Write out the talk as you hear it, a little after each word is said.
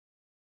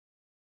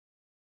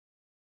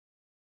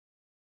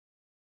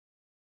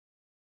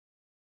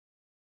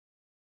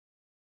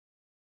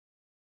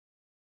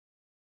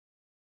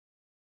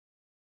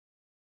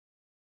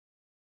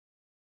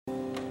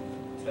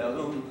tell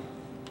them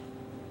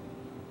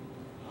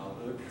how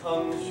the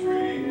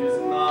country is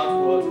not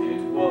what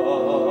it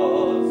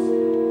was,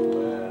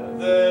 where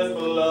there's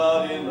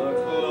blood in the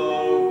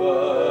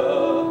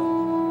clover,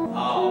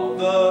 how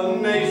the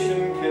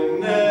nation can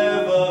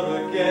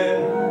never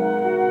again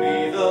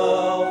be the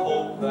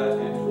hope that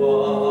it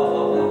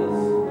was.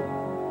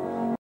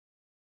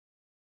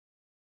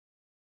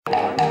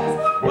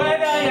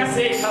 Whether you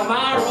say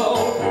tomorrow,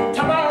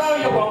 tomorrow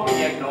you won't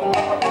be ignored.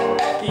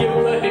 You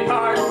could be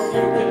pardoned,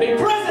 you could be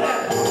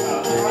president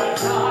of the right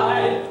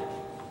side.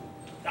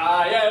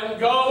 I am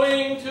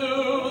going to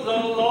the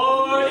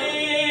Lordy.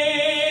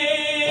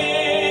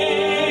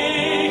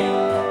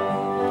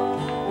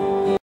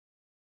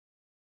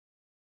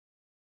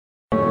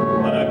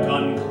 But a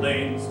gun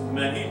claims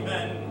many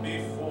men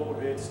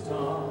before it's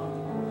done.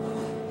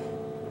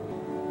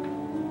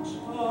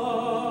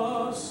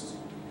 Just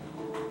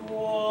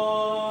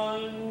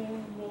one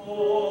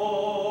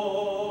more.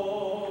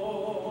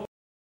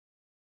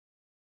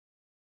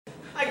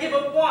 I give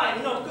up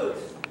wine, no good.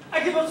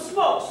 I give up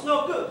smokes,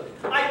 no good.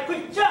 I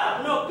quit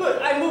job, no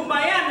good. I move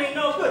Miami,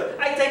 no good.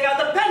 I take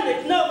out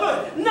appendix, no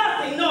good.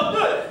 Nothing, no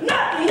good.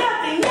 Nothing,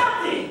 nothing,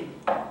 nothing.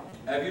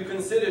 Have you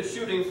considered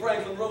shooting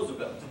Franklin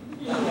Roosevelt?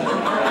 You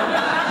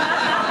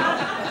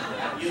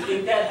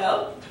think that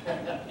helped?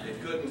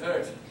 It couldn't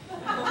hurt.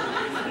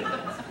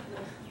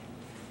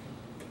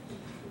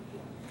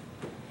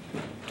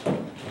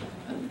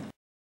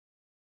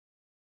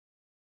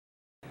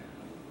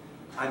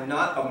 I'm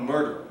not a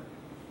murderer.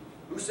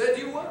 Who said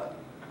you were?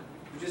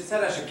 You just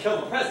said I should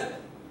kill the president.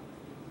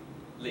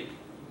 Lee,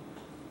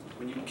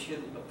 when you kill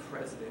a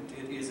president,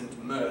 it isn't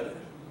murder.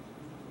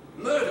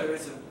 Murder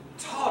is a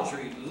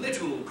tawdry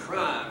little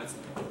crime. It's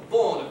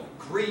born of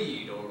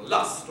greed or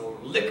lust or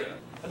liquor.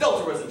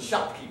 Adulterers and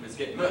shopkeepers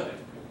get murdered.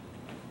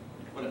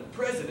 When a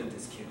president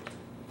is killed,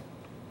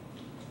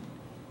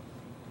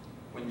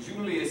 when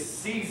Julius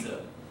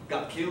Caesar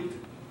got killed,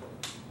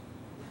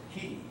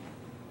 he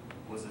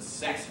was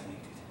assassinated.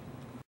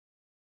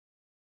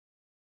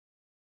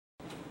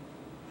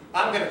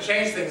 I'm gonna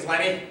change things,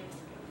 Lenny.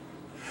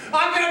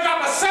 I'm gonna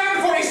drop a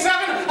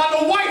 747 on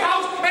the White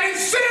House and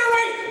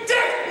incinerate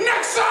Dick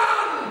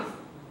Nixon!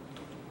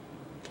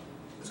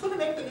 It's gonna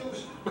make the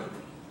news.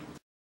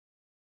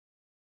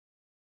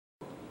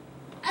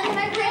 And then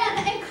I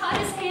ran and caught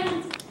his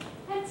hand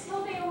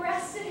until they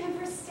arrested him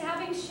for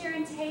stabbing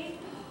Sharon Tate.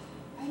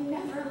 I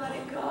never let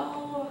it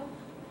go.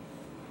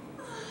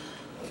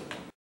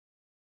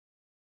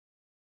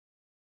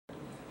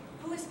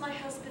 Who is my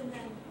husband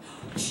then?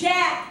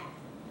 Jack!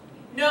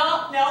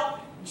 No,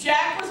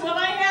 Jack was when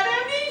I had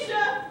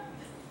amnesia.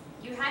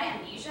 You had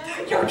amnesia?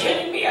 You're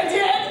kidding me, I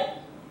did!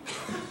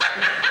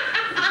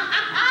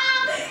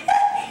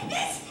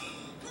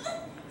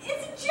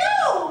 it's a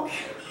joke!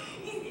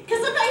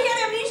 Because if I had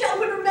amnesia, I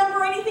wouldn't remember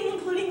anything,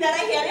 including that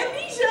I had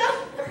amnesia.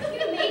 Are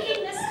you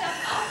making this stuff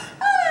up?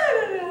 I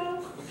don't know.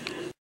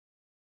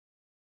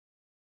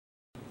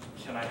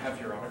 Can I have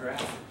your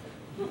autograph?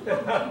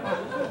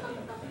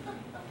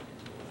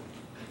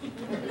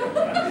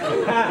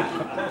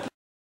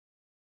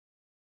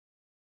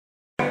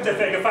 To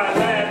figure if I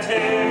let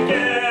him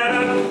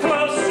get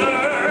closer.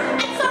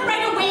 It's all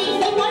right away.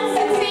 He wants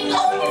to sing.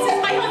 Oh, this is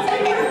my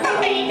husband. You're for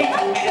me.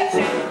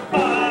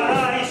 But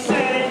I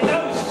say no,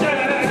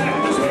 sir.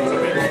 This makes a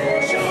big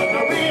portion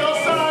of real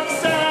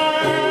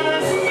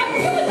success. Are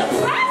you in the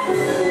press?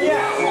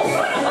 Yeah. Oh,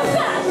 good. What's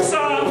that?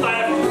 Some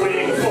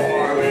left-wing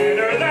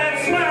foreigner,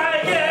 that's my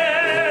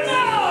guess.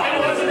 No. It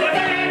wasn't the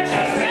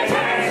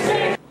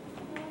fantastic.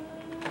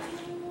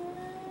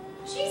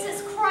 Jesus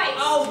Christ!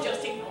 Oh,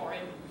 just ignore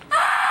him.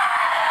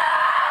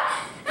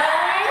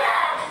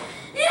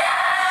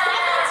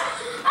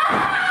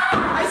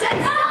 I said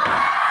no!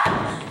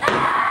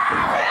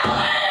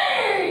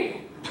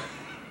 Really?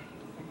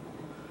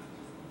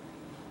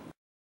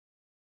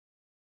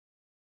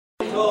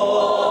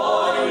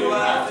 All you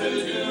have to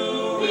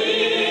do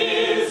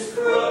is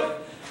crook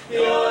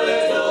your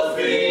little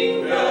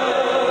finger,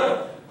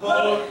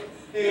 hook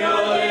your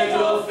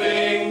little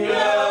finger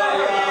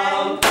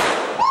around.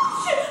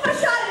 Shit, I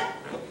shot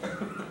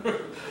it!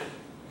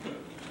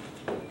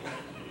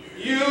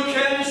 You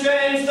can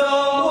change the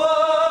world.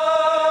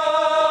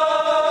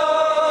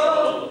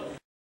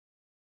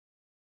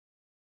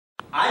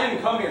 I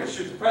didn't come here to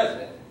shoot the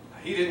president.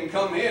 He didn't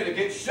come here to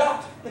get shot.